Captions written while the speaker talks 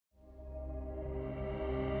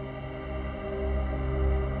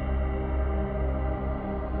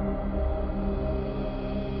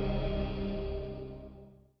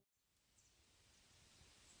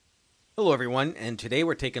Hello everyone, and today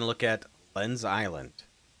we're taking a look at Lens Island.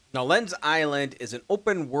 Now Lens Island is an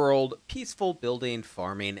open world, peaceful building,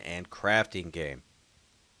 farming, and crafting game.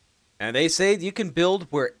 And they say you can build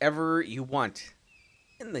wherever you want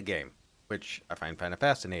in the game, which I find kind of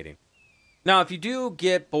fascinating. Now if you do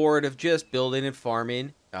get bored of just building and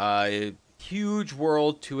farming, a huge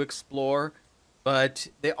world to explore, but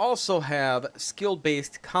they also have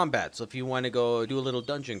skill-based combat, so if you want to go do a little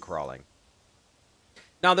dungeon crawling.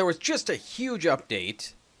 Now, there was just a huge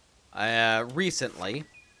update recently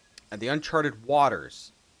at the Uncharted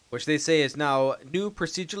Waters, which they say is now new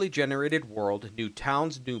procedurally generated world, new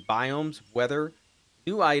towns, new biomes, weather,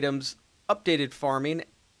 new items, updated farming,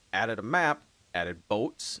 added a map, added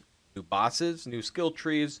boats, new bosses, new skill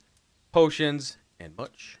trees, potions, and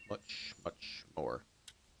much, much, much more.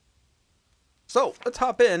 So, let's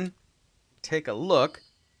hop in, take a look.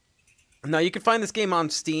 Now, you can find this game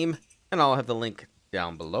on Steam, and I'll have the link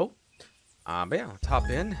down below. But yeah, let's hop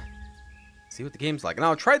in, see what the game's like.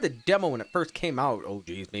 Now, I tried the demo when it first came out, oh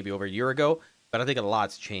geez, maybe over a year ago, but I think a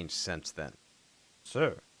lot's changed since then.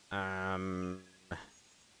 So,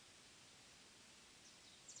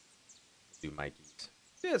 do Mikey's.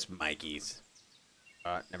 It's Mikey's.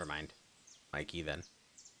 Never mind. Mikey then.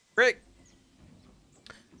 Great.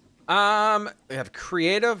 We have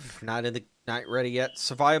creative, not ready yet.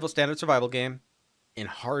 Survival, standard survival game, and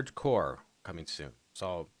hardcore coming soon.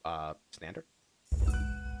 So, standard.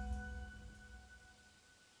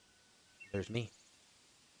 There's me.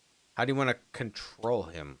 How do you want to control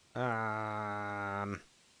him?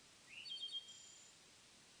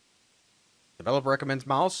 Developer recommends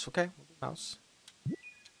mouse. Okay, we'll do mouse.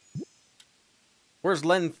 Where's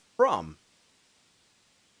Len from?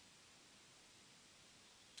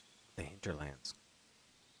 The hinterlands.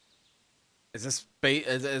 Is this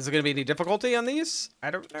is there going to be any difficulty on these? I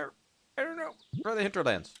don't know. Where are the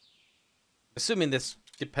hinterlands? Assuming this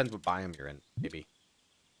depends what biome you're in, maybe.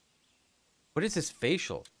 What is his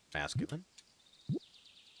facial? Masculine?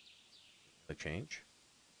 The change?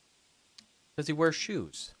 Does he wear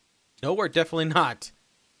shoes? No, we're definitely not.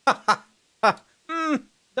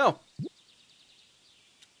 No.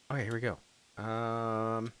 Okay, here we go.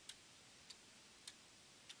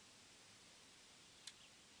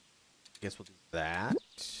 Guess we'll do that.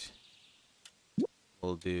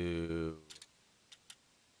 We'll do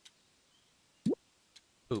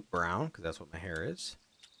poop brown, because that's what my hair is.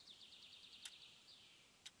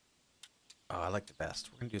 Oh, I like the vest.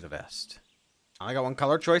 We're going to do the vest. I got one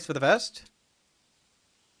color choice for the vest.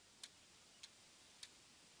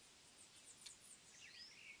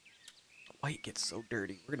 White gets so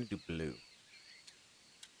dirty. We're going to do blue.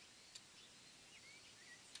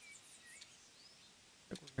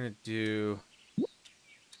 I think we're going to do...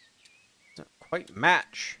 Doesn't quite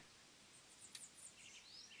match.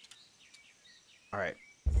 All right.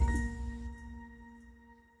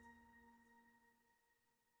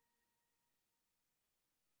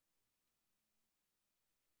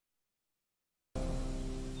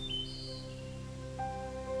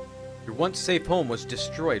 Your once safe home was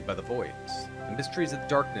destroyed by the voids. The mysteries of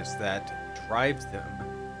darkness that drives them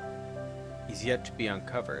is yet to be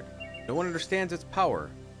uncovered. No one understands its power,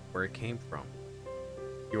 where it came from.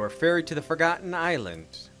 You are ferried to the Forgotten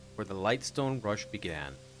Island, where the Lightstone Rush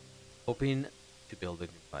began, hoping to build a new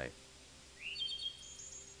life.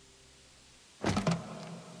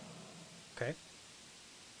 Okay.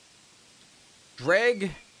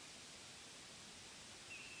 Drag.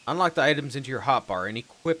 Unlock the items into your hotbar and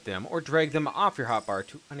equip them, or drag them off your hotbar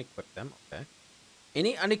to unequip them. Okay.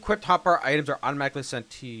 Any unequipped hotbar items are automatically sent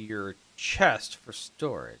to your chest for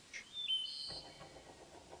storage.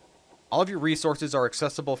 All of your resources are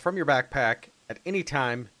accessible from your backpack at any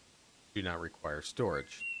time. Do not require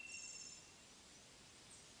storage.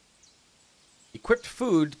 Equipped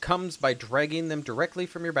food comes by dragging them directly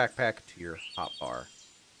from your backpack to your hotbar.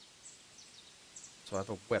 So I have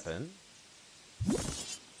a weapon.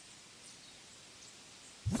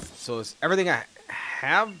 So is everything I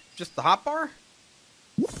have just the hotbar?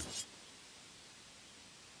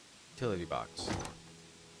 Utility box.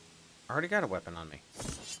 I already got a weapon on me.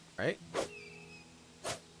 Right?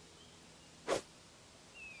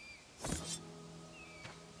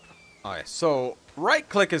 Alright, so right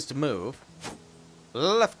click is to move.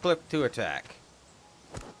 Left click to attack.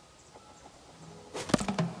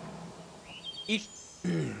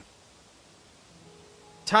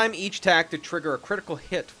 Time each attack to trigger a critical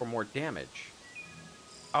hit for more damage.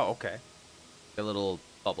 Oh, okay. A little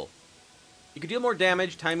bubble. You can deal more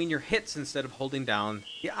damage timing your hits instead of holding down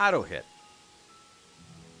the auto hit.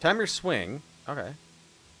 Time your swing. Okay.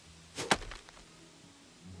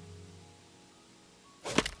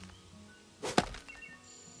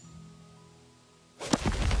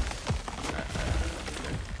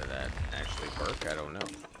 work? I don't know.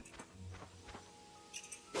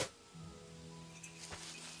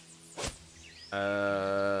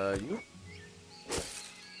 You?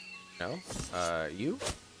 No. You?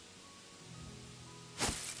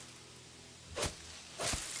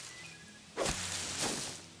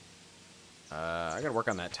 I gotta work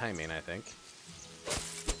on that timing, I think.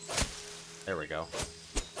 There we go.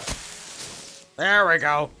 There we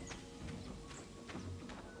go!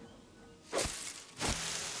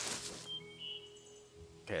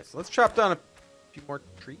 Okay, so let's chop down a few more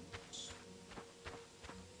trees.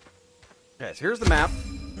 Okay, so here's the map.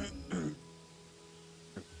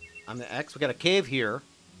 On the X, we got a cave here.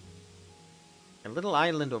 A little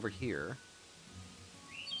island over here.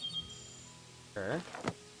 Okay.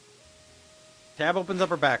 Tab opens up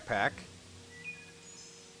her backpack.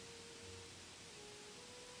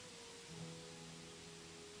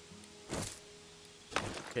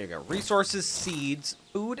 Okay, we got resources, seeds,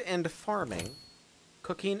 food and farming,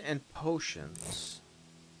 cooking and potions,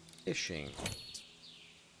 fishing.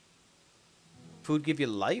 Food give you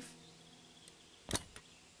life?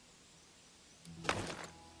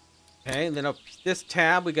 Okay, and then up this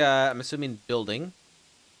tab we got, I'm assuming, building.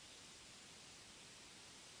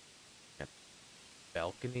 Got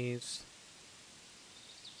balconies.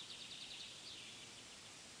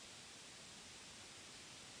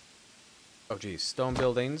 Oh geez, stone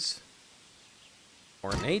buildings.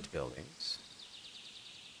 Ornate buildings.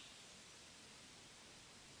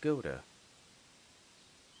 Goda.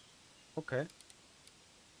 Okay.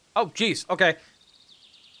 Oh geez, okay.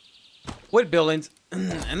 Wood buildings.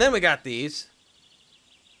 And then we got these.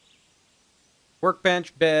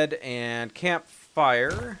 Workbench, bed, and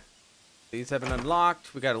campfire. These have been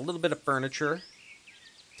unlocked. We got a little bit of furniture.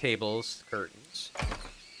 Tables, curtains.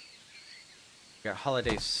 We got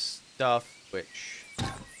holiday stuff, which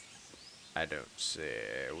I don't see.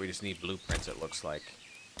 We just need blueprints, it looks like.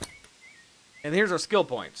 And here's our skill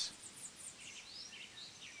points.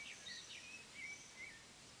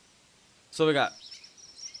 So we got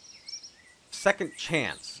second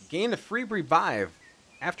chance. Gain a free revive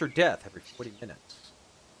after death every 40 minutes.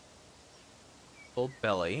 Full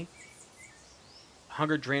belly.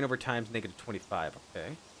 Hunger drain over time is -25.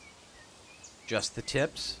 Okay. Just the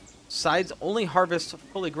tips. Sides only harvest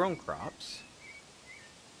fully grown crops.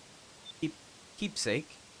 Keepsack,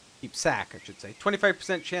 I should say.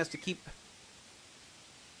 25% chance to keep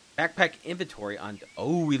backpack inventory on.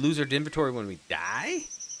 Oh, we lose our inventory when we die?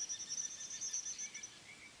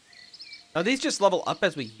 Are these just level up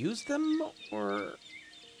as we use them, or?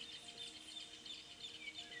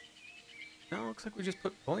 No, looks like we just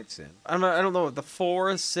put points in. I don't know. The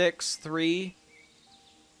 4, 6, 3,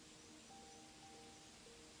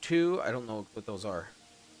 2. I don't know what those are.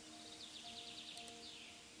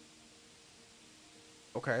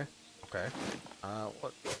 Okay. Okay.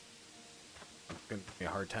 What? It's gonna be a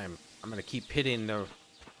hard time. I'm gonna keep hitting the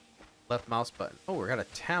left mouse button. Oh, we got a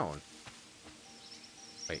town.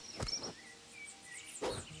 Wait.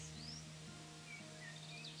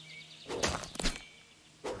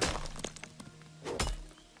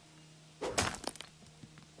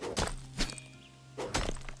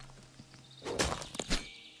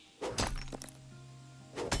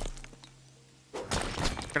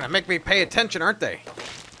 Gonna make me pay attention, aren't they?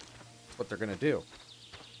 That's what they're gonna do.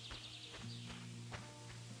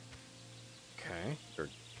 Okay, third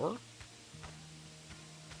floor.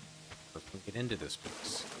 Let's get into this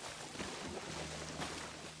place.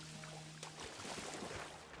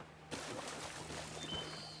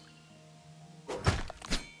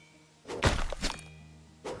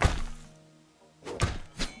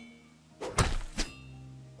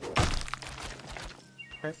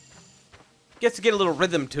 Okay. Gets to get a little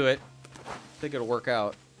rhythm to it. I think it'll work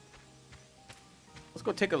out. Let's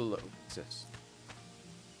go take a look. What's this?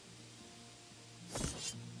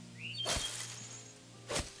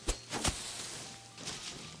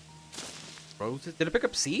 Roses? Did it pick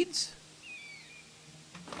up seeds?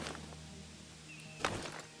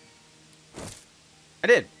 I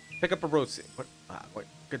did. Pick up a rose seed. What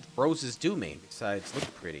could roses do me besides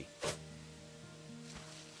look pretty?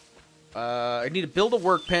 I need to build a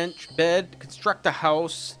workbench, bed, construct a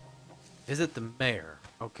house, visit the mayor.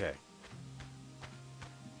 Okay.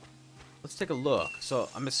 Let's take a look. So,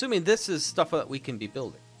 I'm assuming this is stuff that we can be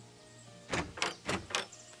building.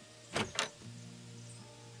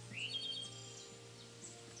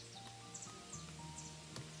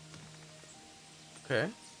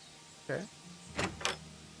 Okay. Okay.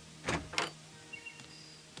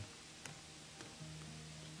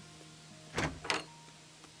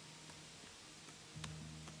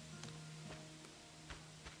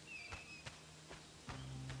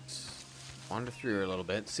 wander through here a little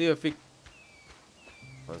bit. See if we...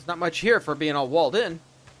 Well, there's not much here for being all walled in.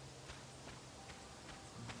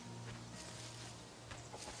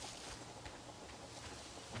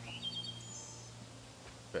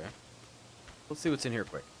 Okay. Let's see what's in here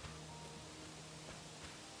quick.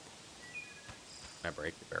 Can I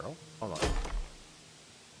break the barrel? Hold on.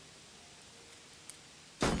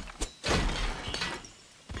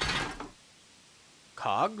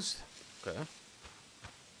 Cogs? Okay.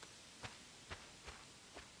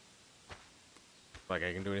 Like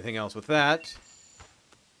I can do anything else with that.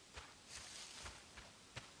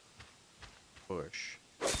 Push.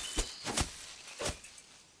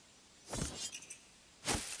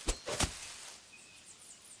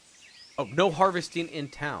 Oh, no harvesting in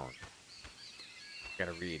town.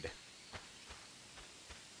 Gotta read.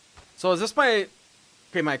 So is this my...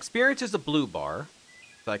 Okay, my experience is the blue bar.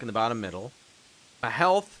 Like in the bottom middle. My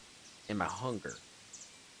health and my hunger.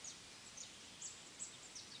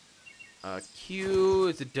 Q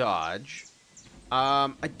is a dodge.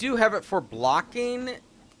 I do have it for blocking.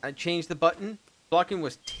 I changed the button. Blocking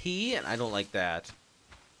was T, and I don't like that.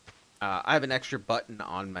 I have an extra button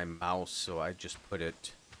on my mouse, so I just put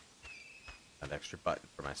it... An extra button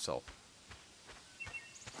for myself.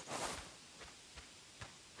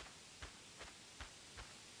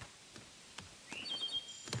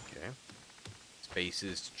 Okay.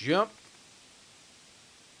 Spaces to jump.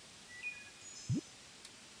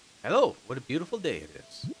 Hello, what a beautiful day it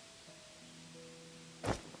is.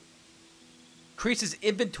 Increases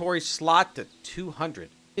inventory slot to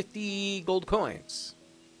 250 gold coins.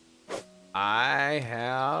 I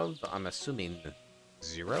have, I'm assuming,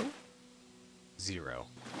 0? 0.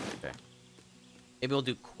 Okay. Maybe we'll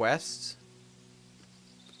do quests.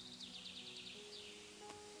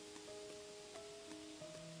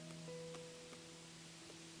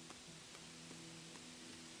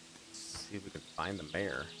 See if we can find the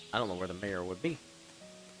mayor. I don't know where the mayor would be.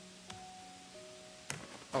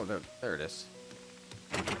 Oh, there it is.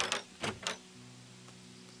 I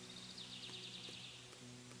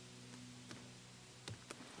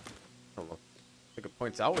don't know. I think it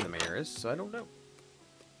points out where the mayor is, so I don't know.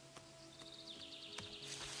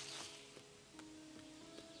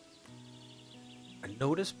 A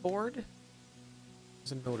notice board?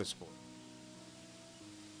 What's a notice board?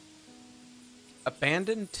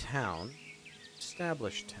 Abandoned town.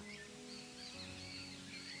 Established town.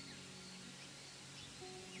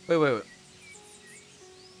 Wait.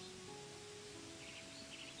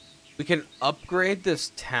 We can upgrade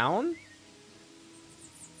this town?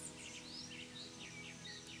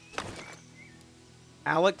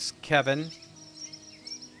 Alex, Kevin.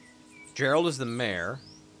 Gerald is the mayor.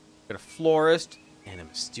 Got a florist and a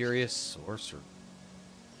mysterious sorcerer.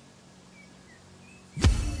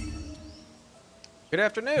 Good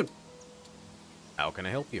afternoon. How can I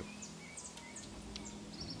help you?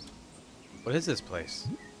 What is this place?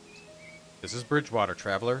 This is Bridgewater,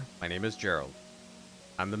 traveler. My name is Gerald.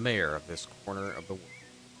 I'm the mayor of this corner of the world.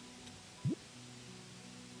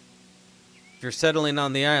 If you're settling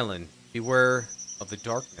on the island, beware of the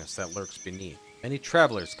darkness that lurks beneath. Many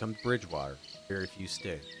travelers come to Bridgewater, very few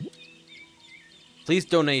stay. Please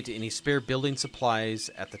donate any spare building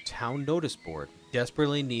supplies at the town notice board.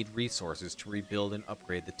 Desperately need resources to rebuild and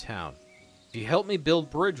upgrade the town. If you help me build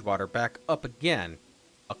Bridgewater back up again,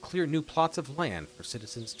 I'll clear new plots of land for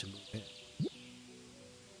citizens to move in.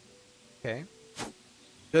 Okay.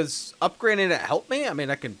 Does upgrading it help me? I mean,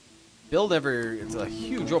 I can build it's a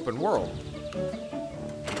huge open world.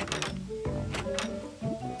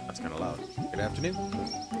 That's kind of loud. Good afternoon.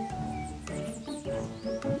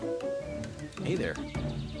 Hey there.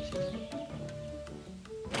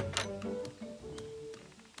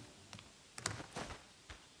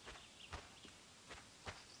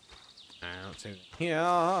 I don't see anything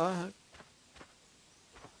here.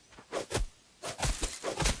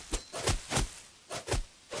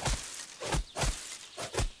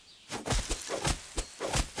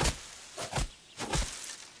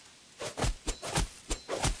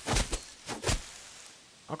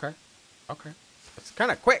 Okay. It's kind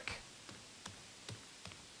of quick.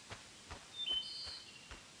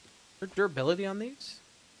 Is there durability on these?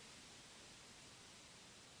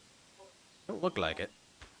 Don't look like it.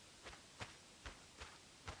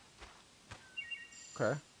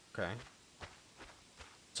 Okay.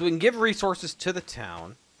 So we can give resources to the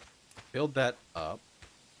town. Build that up.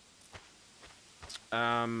 Do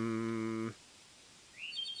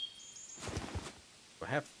I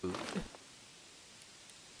have food?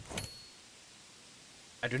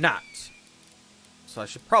 I do not. So I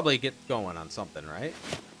should probably get going on something, right?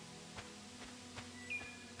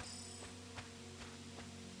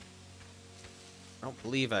 I don't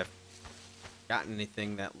believe I've gotten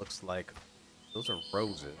anything that looks like... Those are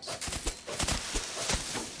roses.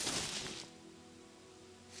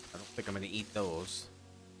 I don't think I'm going to eat those.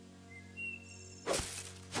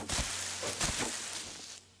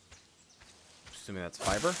 Assuming that's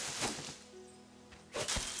fiber.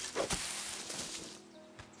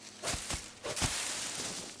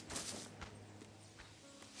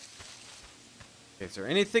 Okay, is there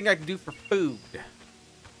anything I can do for food?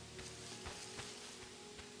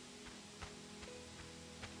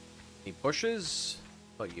 Any bushes?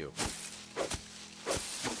 How about you?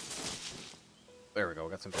 There we go,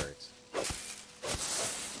 got some berries.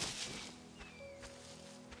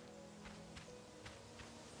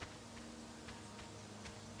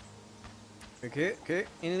 Okay, okay.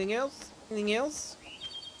 Anything else? Anything else?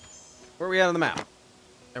 Where are we at on the map?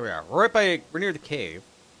 There we are. We're near the cave.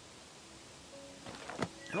 I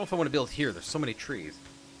don't know if I want to build here. There's so many trees.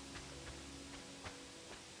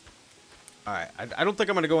 Alright, I don't think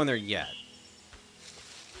I'm going to go in there yet.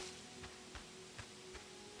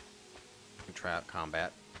 Try out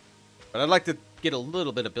combat. But I'd like to get a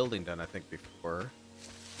little bit of building done, I think, before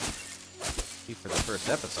for the first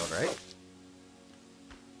episode, right?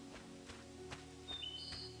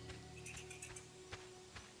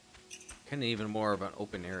 Kind of even more of an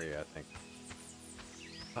open area, I think.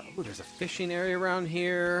 Oh, there's a fishing area around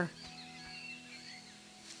here.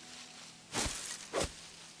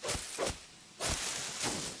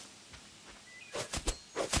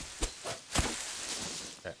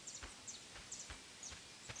 Okay.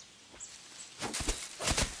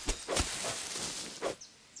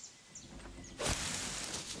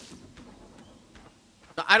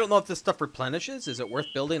 I don't know if this stuff replenishes. Is it worth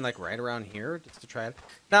building like right around here just to try it?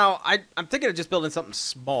 Now, I'm thinking of just building something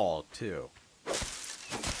small too.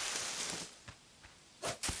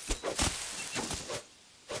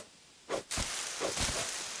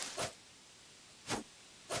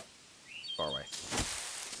 Far away.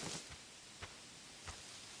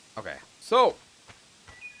 Okay, so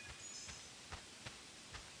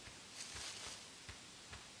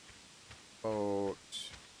boat.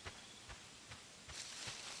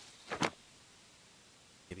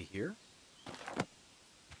 Maybe here?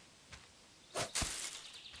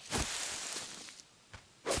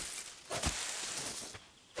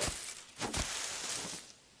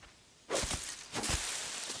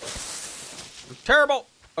 Terrible!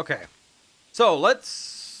 Okay. So,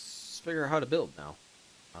 let's figure out how to build now.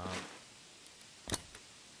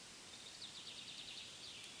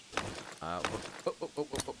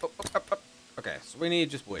 Okay, so we need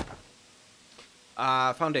just wood.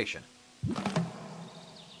 Foundation.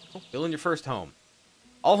 Oh, building your first home.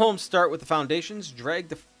 All homes start with the foundations. Drag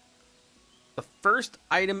the first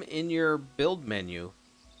item in your build menu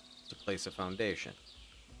to place a foundation.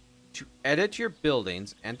 To edit your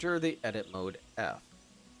buildings, enter the edit mode F.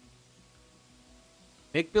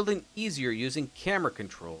 Make building easier using camera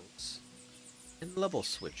controls and level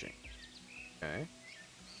switching. Okay.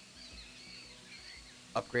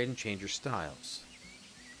 Upgrade and change your styles.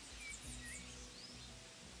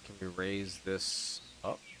 Can we raise this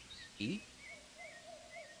up? E?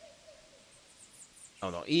 Oh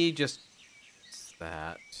no, E just...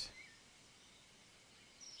 that.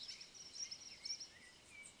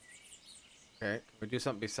 Okay, can we do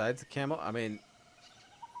something besides the camo? I mean,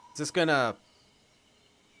 is this gonna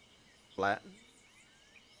flatten?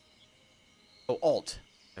 Oh, Alt.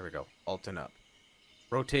 There we go. Alt and up.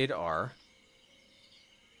 Rotate R.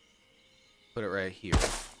 Put it right here.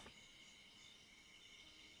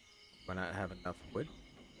 Why not have enough wood?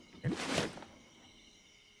 Okay.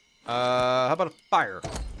 How about a fire?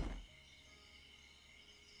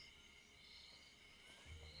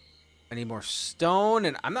 I need more stone,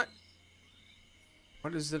 and I'm not...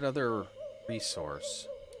 What is that other resource?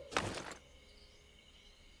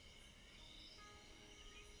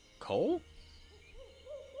 Coal?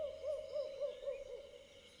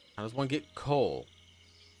 How does one get coal?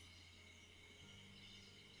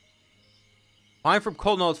 Mine from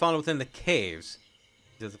coal nodes found within the caves.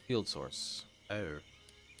 There's a field source. Oh.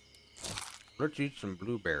 Let's eat some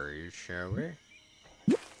blueberries, shall we?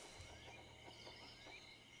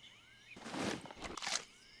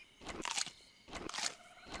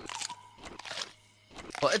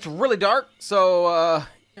 Well, it's really dark, so,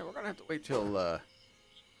 yeah, we're gonna have to wait till,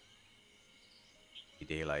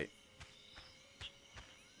 daylight.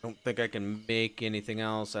 Don't think I can make anything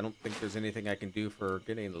else. I don't think there's anything I can do for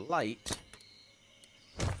getting light.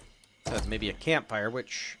 Besides maybe a campfire,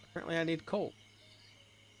 which apparently I need coal.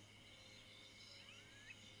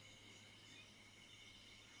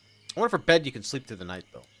 I wonder if for bed you can sleep through the night,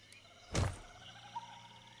 though.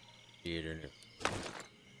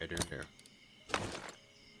 Right in there.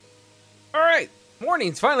 All right,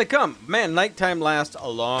 morning's finally come. Man, nighttime lasts a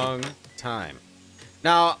long time.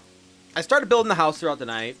 Now, I started building the house throughout the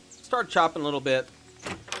night. Started chopping a little bit.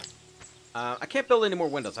 I can't build any more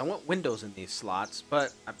windows. I want windows in these slots,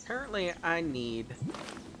 but apparently I need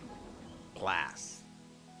glass.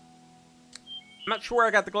 I'm not sure where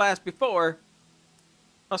I got the glass before.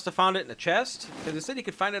 Must have found it in a chest, because it said you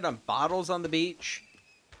could find it on bottles on the beach.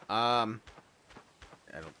 I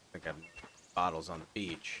don't think I've bottles on the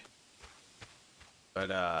beach.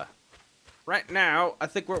 But, right now, I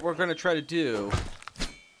think what we're going to try to do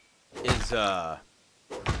is,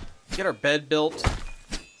 get our bed built.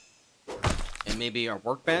 And maybe our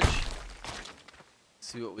workbench.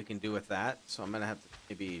 See what we can do with that. So I'm going to have to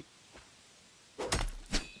maybe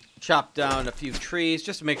chop down a few trees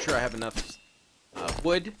just to make sure I have enough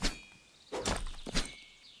wood.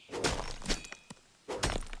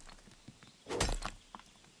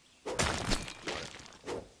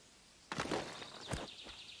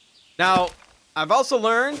 Now, I've also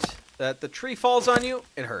learned that the tree falls on you,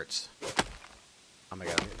 it hurts. Oh my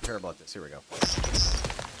god, I'm terrible at this. Here we go.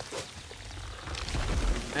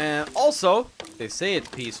 And also, they say it's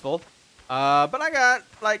peaceful, but I got,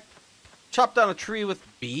 like, chopped down a tree with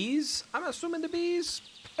bees. I'm assuming the bees,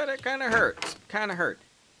 but it kind of hurts. Kind of hurt.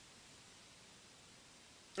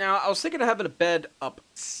 Now, I was thinking of having a bed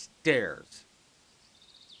upstairs.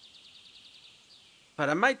 But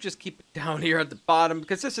I might just keep it down here at the bottom,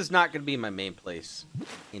 because this is not going to be my main place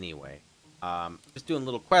anyway. Just doing a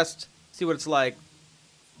little quest, see what it's like.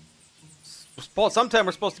 Sometime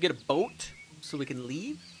we're supposed to get a boat so we can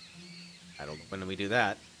leave. I don't know when we do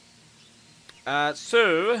that.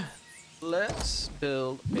 So, let's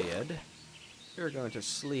build a bed. We're going to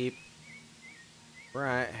sleep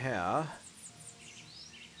right here.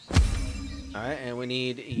 Alright, and we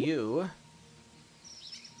need you.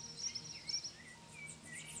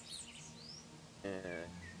 And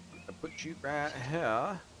I'll put you right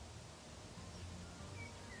here.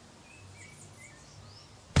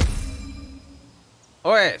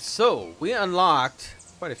 Alright, so we unlocked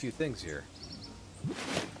quite a few things here.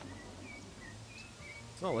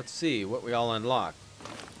 So let's see what we all unlocked.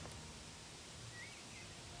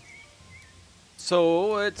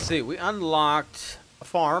 So let's see, we unlocked a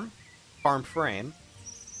farm frame,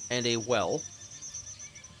 and a well.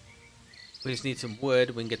 We just need some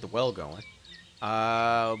wood. We can get the well going.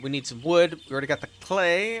 We need some wood. We already got the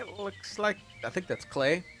clay. Looks like, I think that's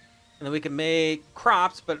clay. And then we can make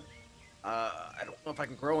crops, but I don't know if I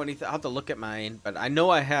can grow anything. I'll have to look at mine, but I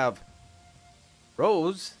know I have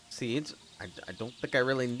rose seeds. I don't think I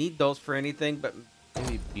really need those for anything, but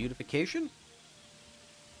maybe beautification.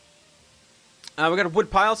 We got a wood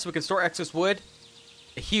pile, so we can store excess wood.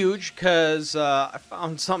 Huge, because I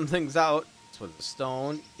found some things out. This was a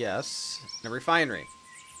stone, yes, and a refinery.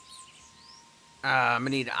 I'm gonna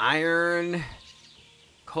need iron,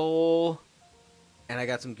 coal, and I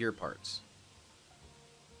got some gear parts.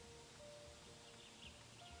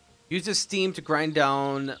 Use this steam to grind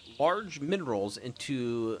down large minerals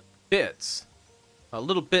into bits.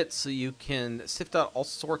 Little bits so you can sift out all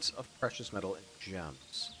sorts of precious metal and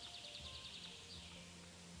gems.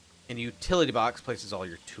 And a utility box places all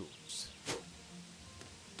your tools.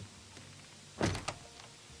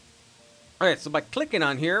 Alright, so by clicking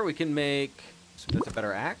on here, we can make that's a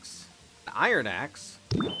better axe, an iron axe,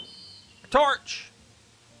 a torch.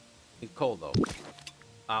 Need coal though.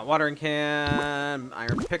 Watering can,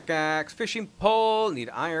 iron pickaxe, fishing pole, need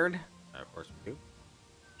iron. Of course we do.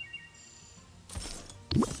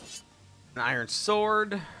 An iron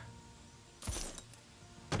sword.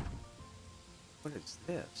 What is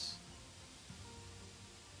this?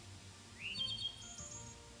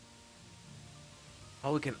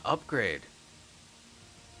 Oh, we can upgrade.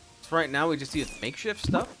 So right now we just use makeshift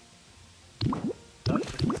stuff.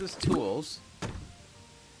 This is tools.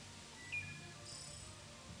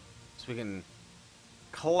 So we can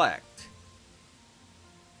collect.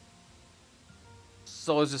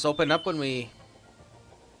 So is this open up when we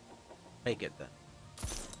make it then?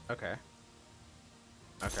 Okay.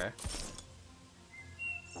 Okay.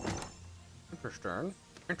 Interesting.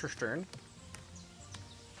 Interesting.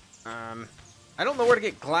 I don't know where to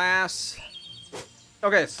get glass.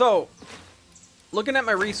 Okay, so looking at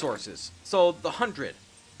my resources. So the 100,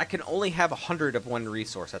 I can only have 100 of one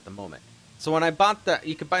resource at the moment. So when I bought that,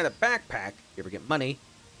 you can buy the backpack. If you ever get money,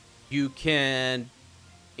 you can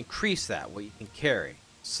increase that what you can carry.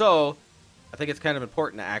 So I think it's kind of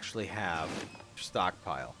important to actually have your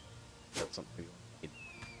stockpile. That's something you need.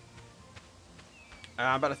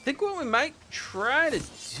 But I think what we might try to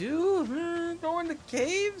do, go in the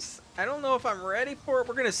caves. I don't know if I'm ready for it.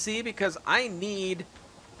 We're gonna see because I need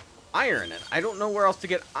iron, and I don't know where else to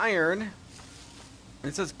get iron.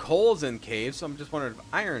 It says coal's in caves, so I'm just wondering if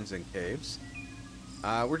iron's in caves.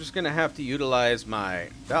 We're just gonna have to utilize my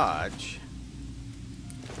dodge.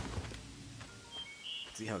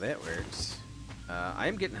 See how that works. I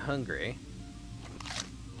am getting hungry.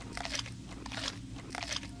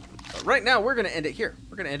 But right now, we're gonna end it here.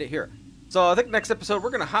 We're gonna end it here. So I think next episode, we're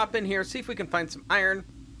gonna hop in here, see if we can find some iron.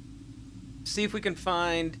 See if we can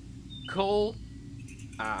find coal.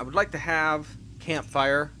 I would like to have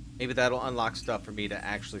campfire. Maybe that'll unlock stuff for me to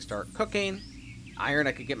actually start cooking. Iron,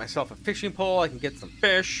 I could get myself a fishing pole. I can get some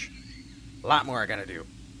fish. A lot more I gotta do.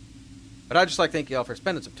 But I'd just like to thank you all for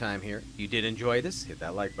spending some time here. If you did enjoy this, hit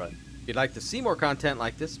that like button. If you'd like to see more content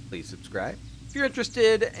like this, please subscribe. If you're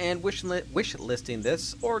interested in wish listing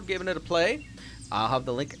this or giving it a play, I'll have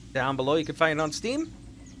the link down below. You can find it on Steam.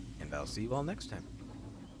 And I'll see you all next time.